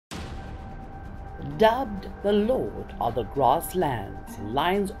Dubbed the Lord of the Grasslands,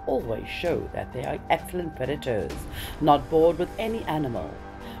 lions always show that they are excellent predators, not bored with any animal.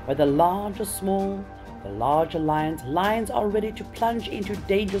 Whether large or small, the larger lions are ready to plunge into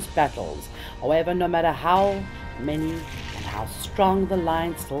dangerous battles. However, no matter how many and how strong, the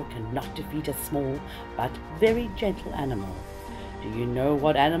lion still cannot defeat a small but very gentle animal. Do you know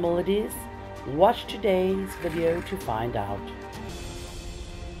what animal it is? Watch today's video to find out.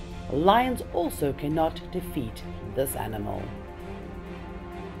 Lions also cannot defeat this animal.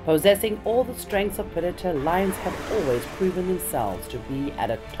 Possessing all the strengths of predator, lions have always proven themselves to be at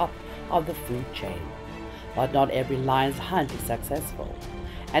the top of the food chain. But not every lion's hunt is successful,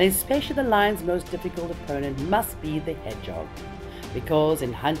 and especially the lion's most difficult opponent must be the hedgehog, because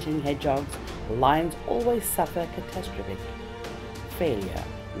in hunting hedgehogs, lions always suffer catastrophic failure.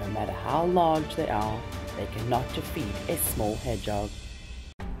 No matter how large they are, they cannot defeat a small hedgehog.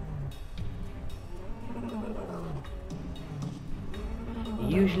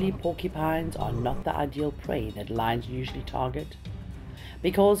 Usually porcupines are not the ideal prey that lions usually target,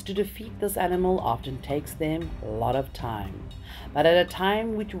 because to defeat this animal often takes them a lot of time. But at a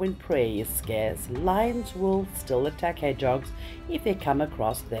time when prey is scarce, lions will still attack hedgehogs if they come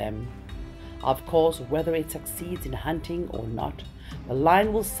across them. Of course, whether it succeeds in hunting or not, the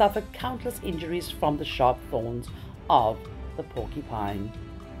lion will suffer countless injuries from the sharp thorns of the porcupine.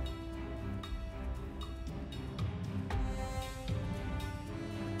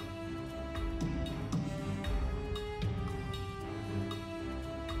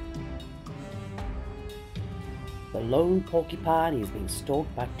 The lone porcupine is being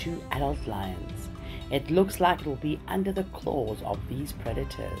stalked by two adult lions. It looks like it will be under the claws of these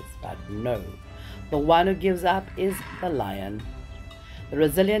predators, but no. The one who gives up is the lion. The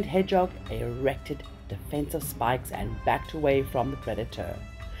resilient hedgehog erected defensive spikes and backed away from the predator.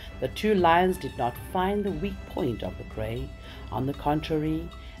 The two lions did not find the weak point of the prey. On the contrary,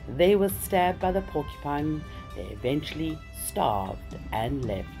 they were stabbed by the porcupine. They eventually starved and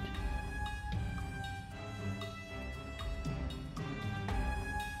left.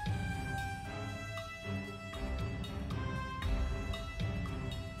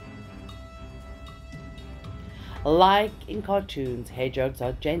 Like in cartoons, hedgehogs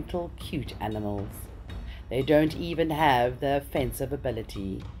are gentle, cute animals. They don't even have the offensive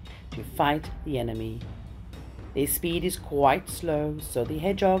ability to fight the enemy. Their speed is quite slow, so the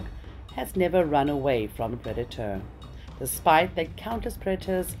hedgehog has never run away from a predator, despite that countless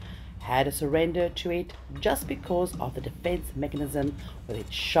predators had surrendered to it just because of the defense mechanism with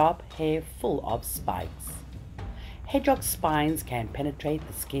its sharp hair full of spikes. Hedgehog spines can penetrate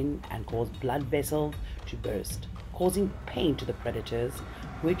the skin and cause blood vessels to burst, causing pain to the predators,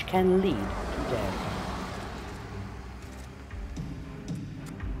 which can lead to death.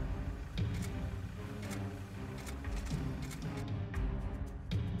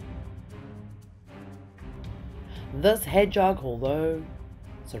 This hedgehog, although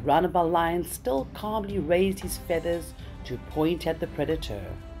surrounded by lions, still calmly raised his feathers to point at the predator.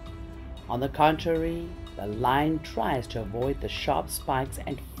 On the contrary, the lion tries to avoid the sharp spikes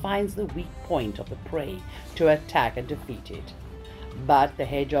and finds the weak point of the prey to attack and defeat it. But the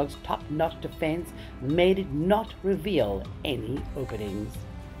hedgehog's top-notch defense made it not reveal any openings.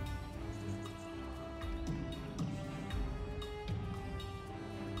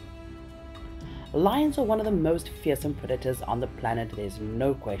 Lions are one of the most fearsome predators on the planet, there's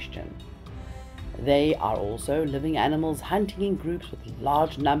no question. They are also living animals, hunting in groups with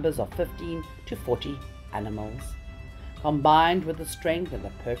large numbers of 15 to 40 animals. Combined with the strength and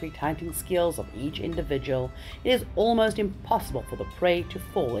the perfect hunting skills of each individual, it is almost impossible for the prey to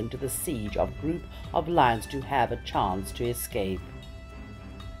fall into the siege of a group of lions to have a chance to escape.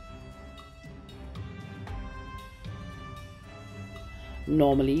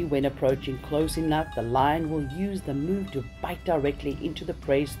 Normally, when approaching close enough, the lion will use the move to bite directly into the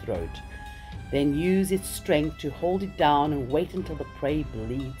prey's throat, then use its strength to hold it down and wait until the prey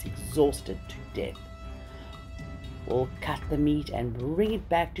bleeds exhausted to death. Will cut the meat and bring it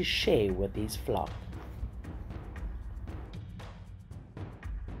back to share with his flock.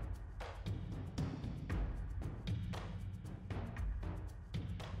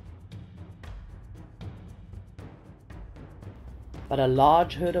 But a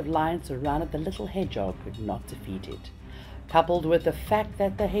large herd of lions surrounded the little hedgehog could not defeat it, coupled with the fact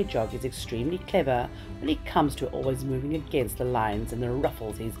that the hedgehog is extremely clever when it comes to always moving against the lions and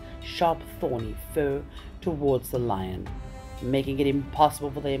ruffles his sharp thorny fur towards the lion, making it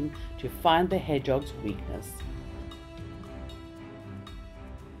impossible for them to find the hedgehog's weakness.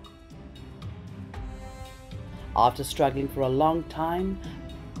 After struggling for a long time,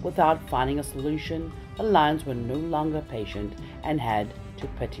 Without finding a solution, the lions were no longer patient and had to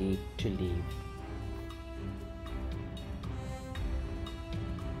pity to leave.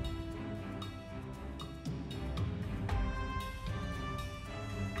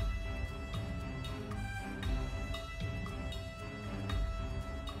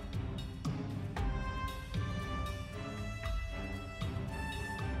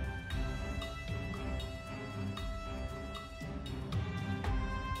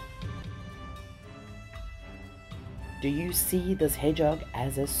 Do you see this hedgehog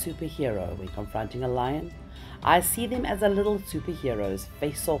as a superhero when confronting a lion? I see them as a little superheroes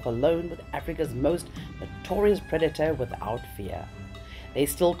face off alone with Africa's most notorious predator without fear. They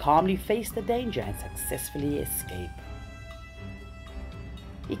still calmly face the danger and successfully escape.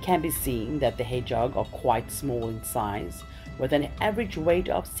 It can be seen that the hedgehog are quite small in size, with an average weight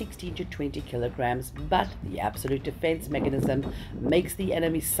of 16 to 20 kilograms, but the absolute defense mechanism makes the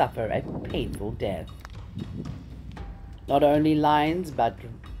enemy suffer a painful death. Not only lions, but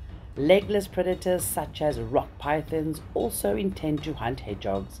legless predators such as rock pythons also intend to hunt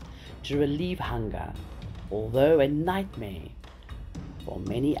hedgehogs to relieve hunger, although a nightmare. For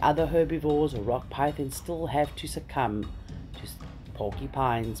many other herbivores, rock pythons still have to succumb to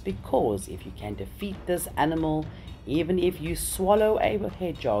porcupines, because if you can defeat this animal, even if you swallow a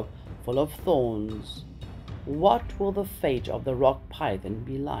hedgehog full of thorns, what will the fate of the rock python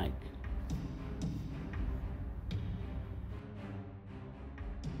be like?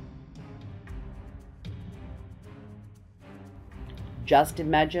 Just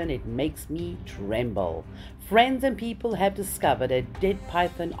imagine, it makes me tremble. Friends and people have discovered a dead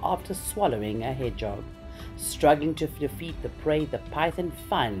python after swallowing a hedgehog. Struggling to defeat the prey, the python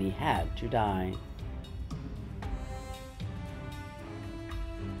finally had to die.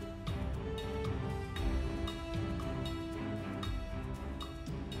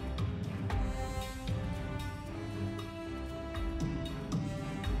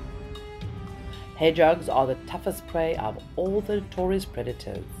 Hedgehogs are the toughest prey of all the notorious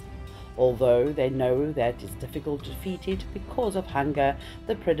predators. Although they know that it's difficult to defeat it because of hunger,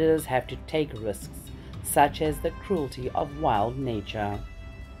 the predators have to take risks, such as the cruelty of wild nature.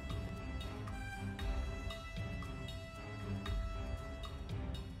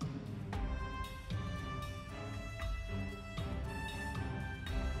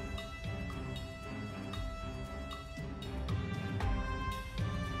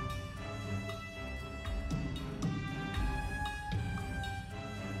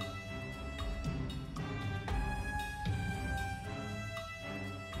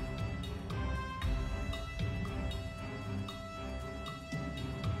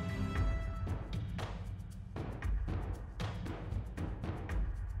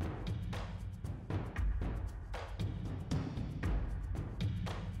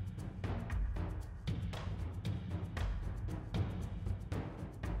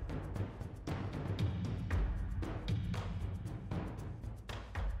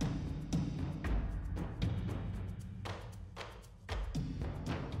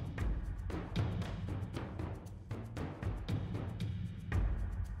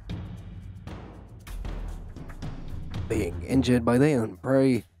 Being injured by their own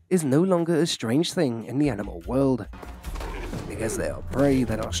prey is no longer a strange thing in the animal world, because there are prey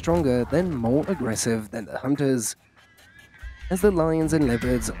that are stronger and more aggressive than the hunters, as the lions and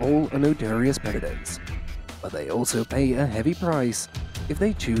leopards all are notorious predators, but they also pay a heavy price if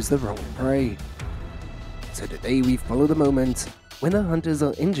they choose the wrong prey. So today we follow the moment when the hunters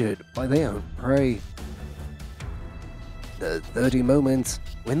are injured by their own prey. The 30 moments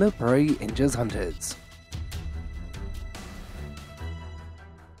when the prey injures hunters.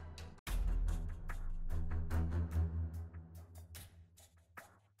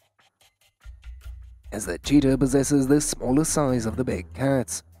 As the cheetah possesses the smaller size of the big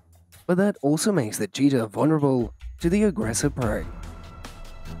cats, but that also makes the cheetah vulnerable to the aggressive prey,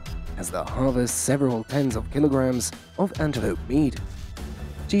 as they harvest several tens of kilograms of antelope meat.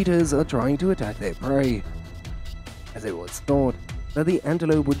 Cheetahs are trying to attack their prey, as it was thought that the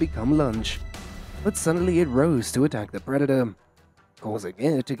antelope would become lunch, but suddenly it rose to attack the predator, causing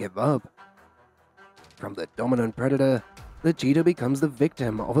it to give up. From the dominant predator, the cheetah becomes the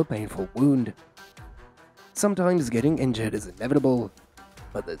victim of a painful wound. Sometimes getting injured is inevitable,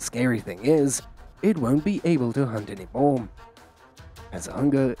 but the scary thing is, it won't be able to hunt anymore, as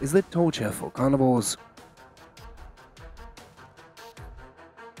hunger is the torture for carnivores.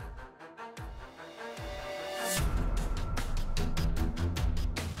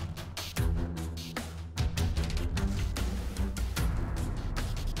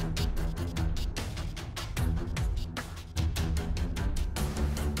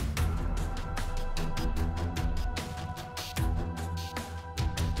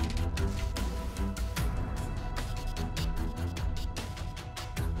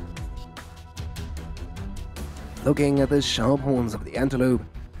 Looking at the sharp horns of the antelope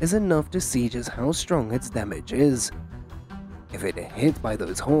is enough to see just how strong its damage is. If it hit by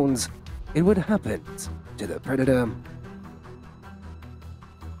those horns, it would happen to the predator.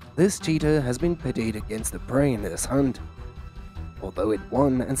 This cheetah has been pitted against the prey in this hunt. Although it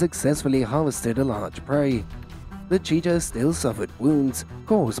won and successfully harvested a large prey, the cheetah still suffered wounds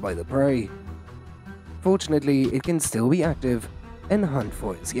caused by the prey. Fortunately, it can still be active and hunt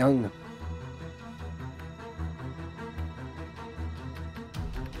for its young.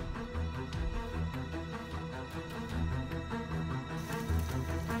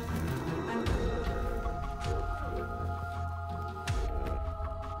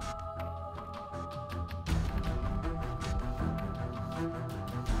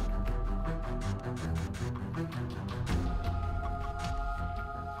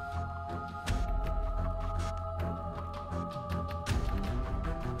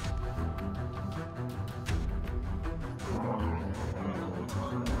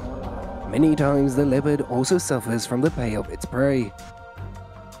 Many times the leopard also suffers from the prey of its prey.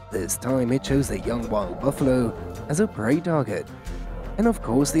 This time it chose the young wild buffalo as a prey target, and of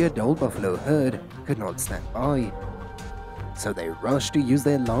course the adult buffalo herd could not stand by. So they rushed to use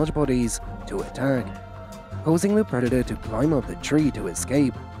their large bodies to attack, causing the predator to climb up the tree to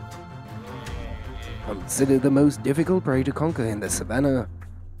escape. Considered the most difficult prey to conquer in the savannah,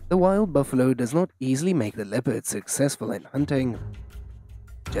 the wild buffalo does not easily make the leopard successful in hunting.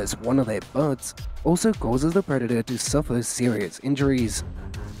 Just one of their butts also causes the predator to suffer serious injuries.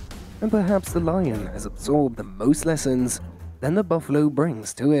 And perhaps the lion has absorbed the most lessons than the buffalo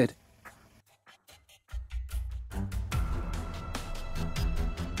brings to it.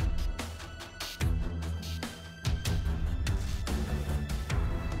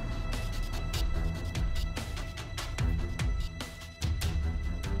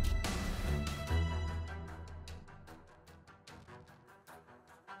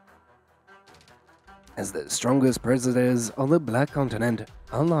 As the strongest predators on the Black Continent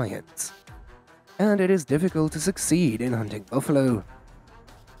are lions, and it is difficult to succeed in hunting buffalo.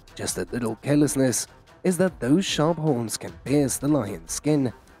 Just a little carelessness is that those sharp horns can pierce the lion's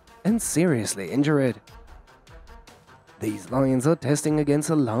skin and seriously injure it. These lions are testing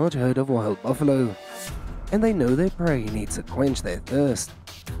against a large herd of wild buffalo, and they know their prey needs to quench their thirst,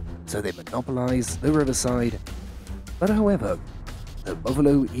 so they monopolize the riverside. But however, the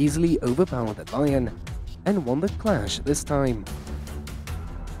buffalo easily overpowered the lion and won the clash this time.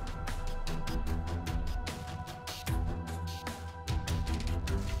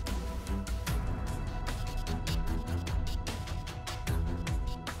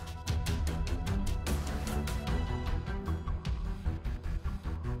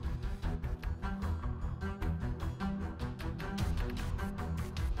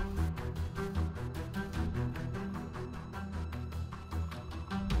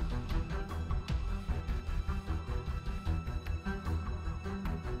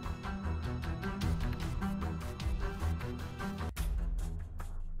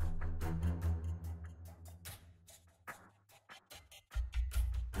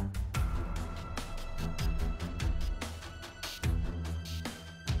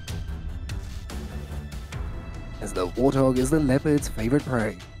 As the warthog is the leopard's favorite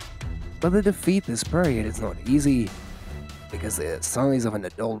prey. But to defeat this prey it is not easy, because the size of an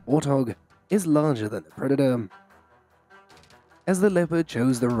adult warthog is larger than the predator. As the leopard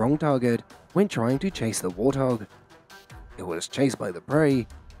chose the wrong target when trying to chase the warthog, it was chased by the prey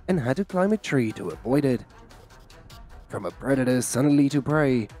and had to climb a tree to avoid it. From a predator suddenly to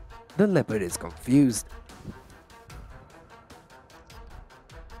prey, the leopard is confused.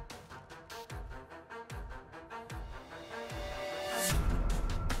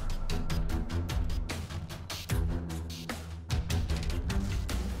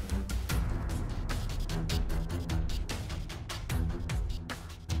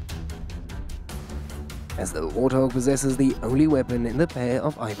 As the warthog possesses the only weapon in the pair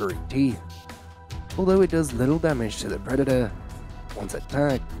of ivory teeth. Although it does little damage to the predator, once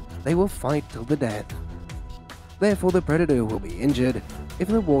attacked, they will fight till the death. Therefore the predator will be injured if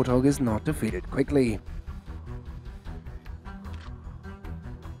the warthog is not defeated quickly.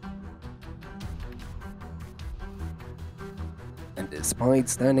 And despite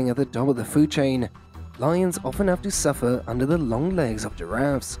standing at the top of the food chain, lions often have to suffer under the long legs of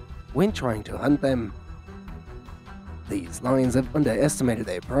giraffes when trying to hunt them. These lions have underestimated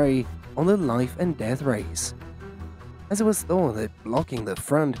their prey on the life and death race, as it was thought that blocking the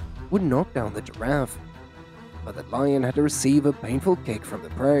front would knock down the giraffe, but the lion had to receive a painful kick from the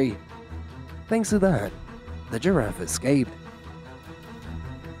prey. Thanks to that, the giraffe escaped.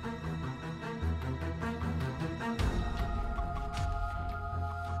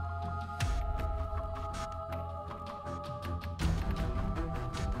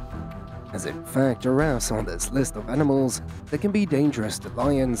 as in fact giraffes are on this list of animals that can be dangerous to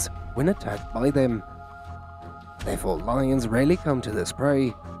lions when attacked by them. Therefore, lions rarely come to this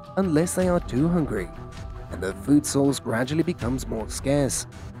prey unless they are too hungry, and the food source gradually becomes more scarce.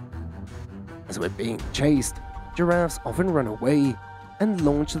 As when being chased, giraffes often run away and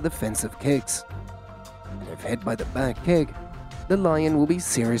launch defensive kicks, and if hit by the back kick, the lion will be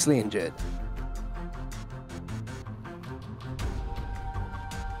seriously injured.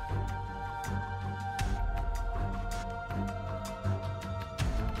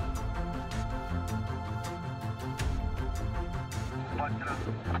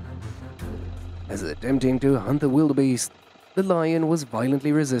 As attempting to hunt the wildebeest, the lion was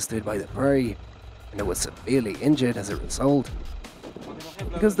violently resisted by the prey, and it was severely injured as a result,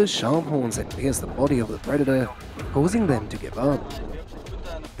 because the sharp horns had pierced the body of the predator, causing them to give up.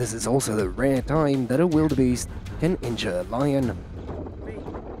 This is also the rare time that a wildebeest can injure a lion.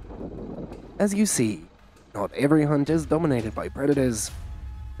 As you see, not every hunt is dominated by predators.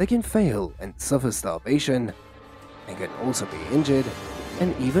 They can fail and suffer starvation, and can also be injured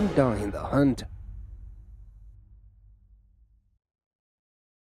and even die in the hunt.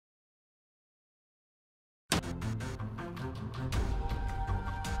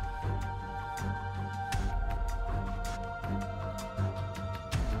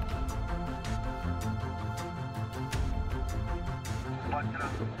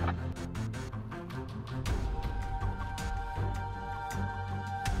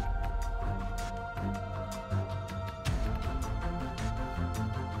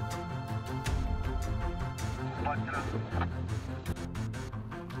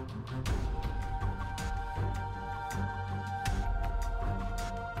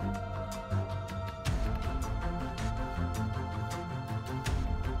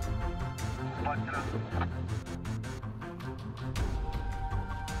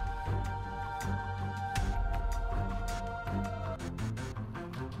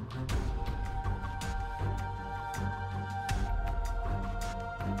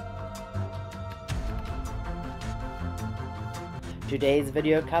 Today's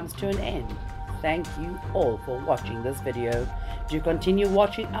video comes to an end. Thank you all for watching this video. To continue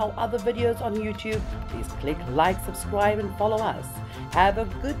watching our other videos on YouTube, please click like, subscribe and follow us. Have a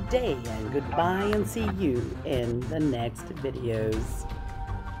good day and goodbye, and see you in the next videos.